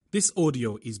This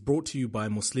audio is brought to you by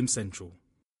Muslim Central.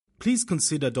 Please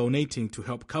consider donating to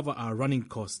help cover our running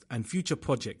costs and future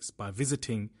projects by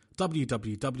visiting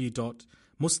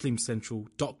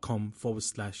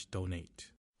www.muslimcentral.com/donate.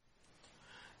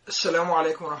 Assalamu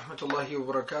alaikum wa rahmatullahi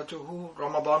wa barakatuhu.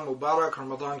 Ramadan Mubarak,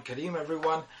 Ramadan Kareem,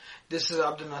 everyone. This is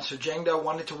Abdul Nasser Jangda. I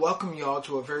wanted to welcome you all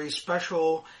to a very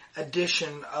special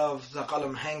edition of the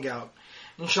Qalam Hangout.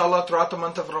 Inshallah, throughout the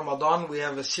month of Ramadan, we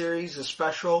have a series, a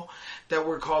special, that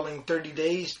we're calling 30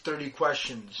 Days, 30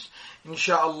 Questions.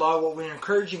 Inshallah, what we're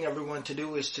encouraging everyone to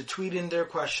do is to tweet in their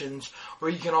questions, or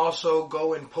you can also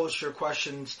go and post your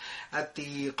questions at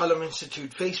the Qalam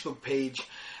Institute Facebook page.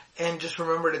 And just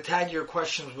remember to tag your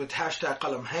questions with hashtag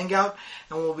Qalam Hangout,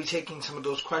 and we'll be taking some of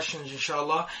those questions,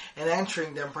 inshallah, and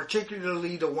answering them,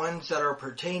 particularly the ones that are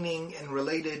pertaining and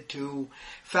related to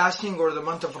fasting or the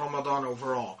month of Ramadan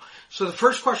overall. So the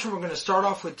first question we're going to start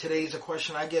off with today is a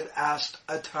question I get asked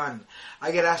a ton.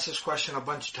 I get asked this question a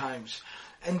bunch of times.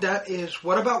 And that is,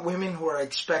 what about women who are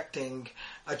expecting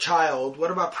a child?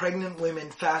 What about pregnant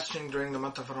women fasting during the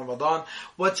month of Ramadan?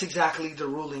 What's exactly the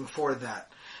ruling for that?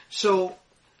 So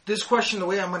this question, the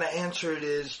way I'm going to answer it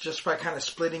is just by kind of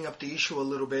splitting up the issue a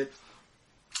little bit.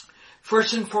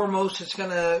 First and foremost, it's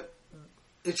going to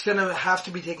have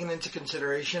to be taken into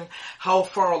consideration how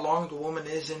far along the woman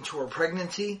is into her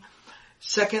pregnancy.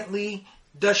 Secondly,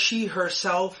 does she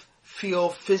herself feel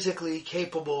physically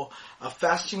capable of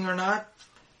fasting or not?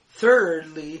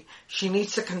 Thirdly, she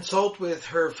needs to consult with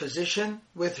her physician,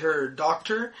 with her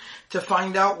doctor, to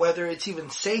find out whether it's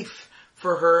even safe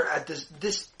for her at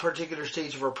this particular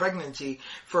stage of her pregnancy,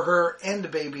 for her and the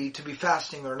baby to be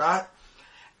fasting or not.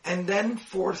 And then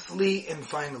fourthly and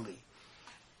finally,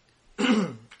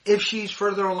 if she's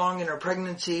further along in her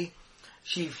pregnancy,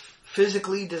 she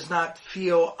physically does not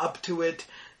feel up to it,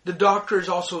 the doctor is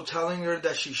also telling her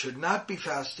that she should not be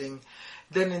fasting,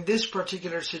 then in this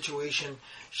particular situation,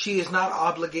 she is not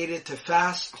obligated to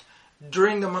fast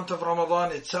during the month of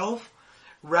Ramadan itself.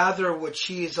 Rather, what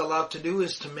she is allowed to do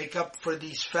is to make up for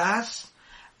these fasts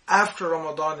after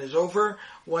Ramadan is over.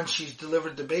 Once she's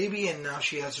delivered the baby and now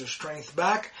she has her strength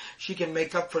back, she can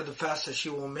make up for the fast that she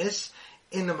will miss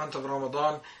in the month of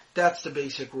Ramadan. That's the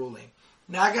basic ruling.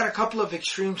 Now, I got a couple of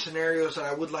extreme scenarios that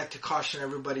I would like to caution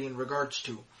everybody in regards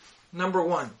to. Number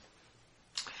one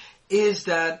is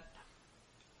that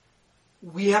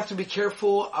we have to be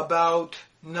careful about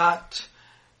not,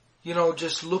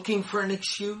 just looking for an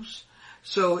excuse.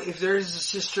 So if there is a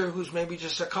sister who's maybe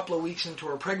just a couple of weeks into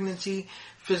her pregnancy,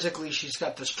 physically she's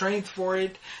got the strength for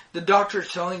it, the doctor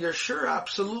is telling her, sure,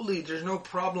 absolutely, there's no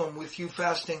problem with you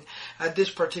fasting at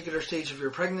this particular stage of your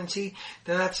pregnancy,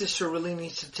 then that sister really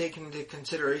needs to take into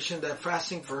consideration that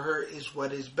fasting for her is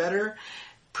what is better,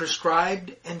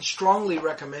 prescribed, and strongly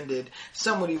recommended.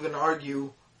 Some would even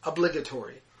argue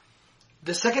obligatory.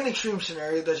 The second extreme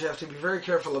scenario that you have to be very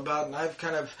careful about, and I've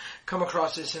kind of come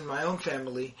across this in my own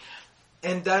family,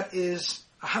 and that is,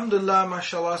 alhamdulillah,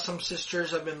 mashallah, some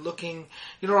sisters have been looking,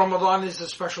 Ramadan is a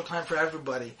special time for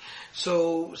everybody.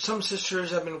 So some sisters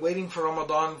have been waiting for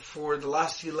Ramadan for the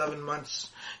last 11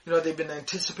 months. They've been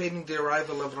anticipating the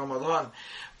arrival of Ramadan.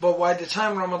 But by the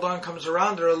time Ramadan comes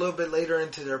around, they're a little bit later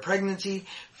into their pregnancy.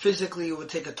 Physically, it would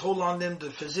take a toll on them. The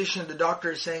physician, the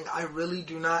doctor is saying, I really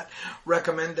do not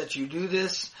recommend that you do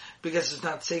this because it's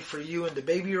not safe for you and the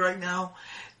baby right now.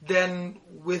 Then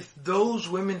with those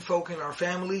women folk in our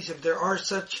families, if there are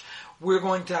such, we're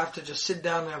going to have to just sit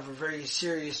down and have a very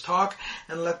serious talk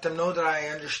and let them know that I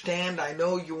understand. I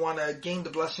know you want to gain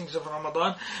the blessings of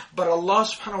Ramadan, but Allah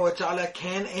subhanahu wa ta'ala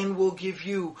can and will give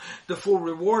you the full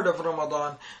reward of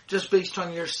Ramadan just based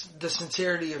on the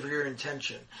sincerity of your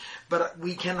intention. But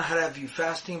we cannot have you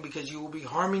fasting because you will be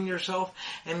harming yourself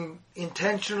and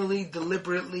intentionally,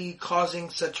 deliberately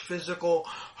causing such physical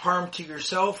harm to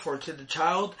yourself or to the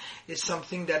child is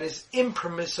something that is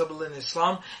impermissible in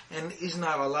Islam and is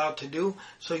not allowed to do.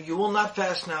 So you will not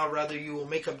fast now, rather you will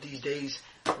make up these days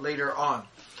later on.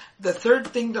 The third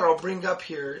thing that I'll bring up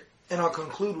here, and I'll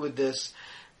conclude with this,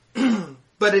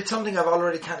 but it's something I've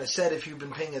already kind of said if you've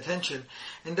been paying attention,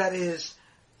 and that is,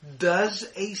 does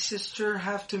a sister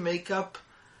have to make up,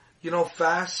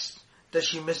 fasts that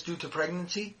she missed due to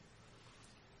pregnancy?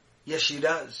 Yes, she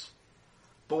does.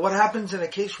 But what happens in a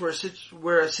case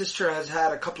where a sister has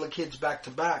had a couple of kids back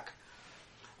to back?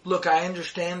 Look, I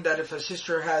understand that if a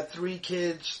sister had 3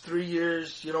 kids, 3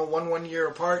 years, 1 year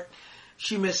apart,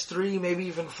 she missed 3, maybe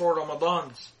even 4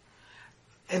 Ramadans.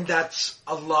 And that's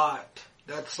a lot.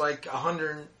 That's like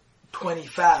 120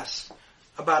 fasts,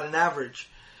 about an average.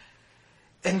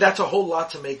 And that's a whole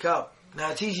lot to make up. Now,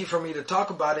 it's easy for me to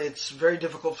talk about it. It's very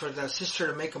difficult for that sister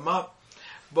to make them up.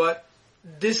 But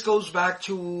this goes back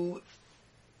to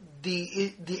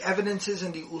the evidences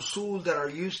and the usul that are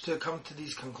used to come to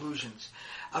these conclusions.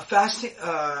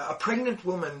 A pregnant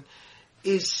woman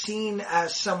is seen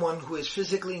as someone who is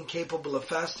physically incapable of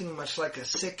fasting, much like a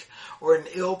sick or an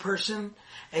ill person.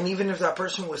 And even if that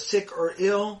person was sick or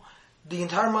ill, the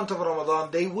entire month of Ramadan,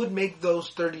 they would make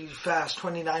those 30 fasts,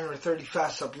 29 or 30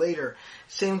 fasts up later.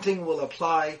 Same thing will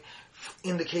apply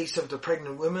in the case of the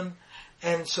pregnant women.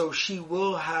 And so she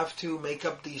will have to make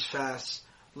up these fasts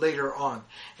later on.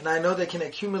 And I know they can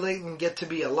accumulate and get to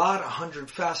be a lot,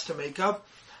 100 fasts to make up.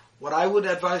 What I would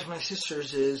advise my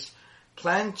sisters is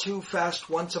plan to fast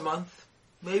once a month,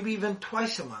 maybe even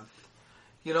twice a month,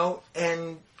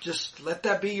 and just let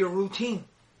that be your routine.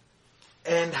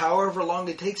 And however long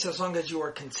it takes, as long as you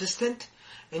are consistent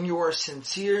and you are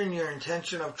sincere in your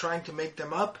intention of trying to make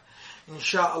them up,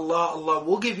 inshallah, Allah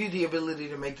will give you the ability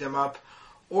to make them up.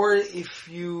 Or if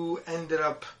you ended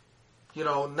up,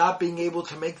 not being able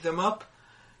to make them up,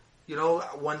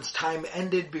 once time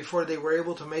ended before they were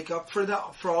able to make up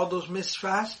for all those missed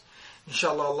fasts,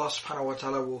 inshallah, Allah subhanahu wa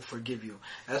ta'ala will forgive you,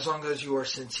 as long as you are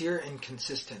sincere and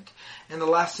consistent. And the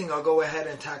last thing I'll go ahead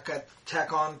and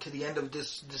tack on to the end of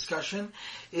this discussion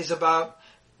is about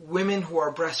women who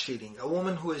are breastfeeding. A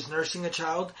woman who is nursing a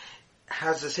child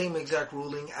has the same exact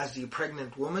ruling as the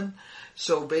pregnant woman.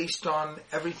 So based on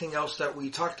everything else that we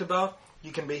talked about,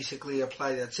 you can basically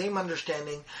apply that same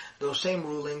understanding, those same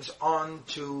rulings, on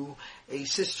to a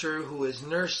sister who is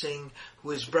nursing,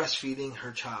 who is breastfeeding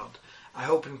her child. I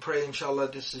hope and pray,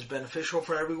 inshallah, this is beneficial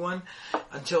for everyone.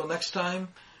 Until next time,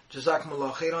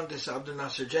 Jazakumullah khairan. This is Abdul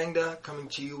Nasir Jangda coming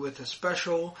to you with a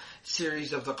special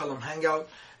series of the Qalam Hangout.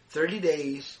 30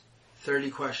 days,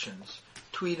 30 questions.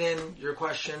 Tweet in your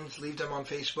questions, leave them on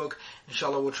Facebook.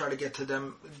 Inshallah, we'll try to get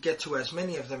to as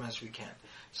many of them as we can.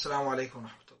 Assalamu alaikum.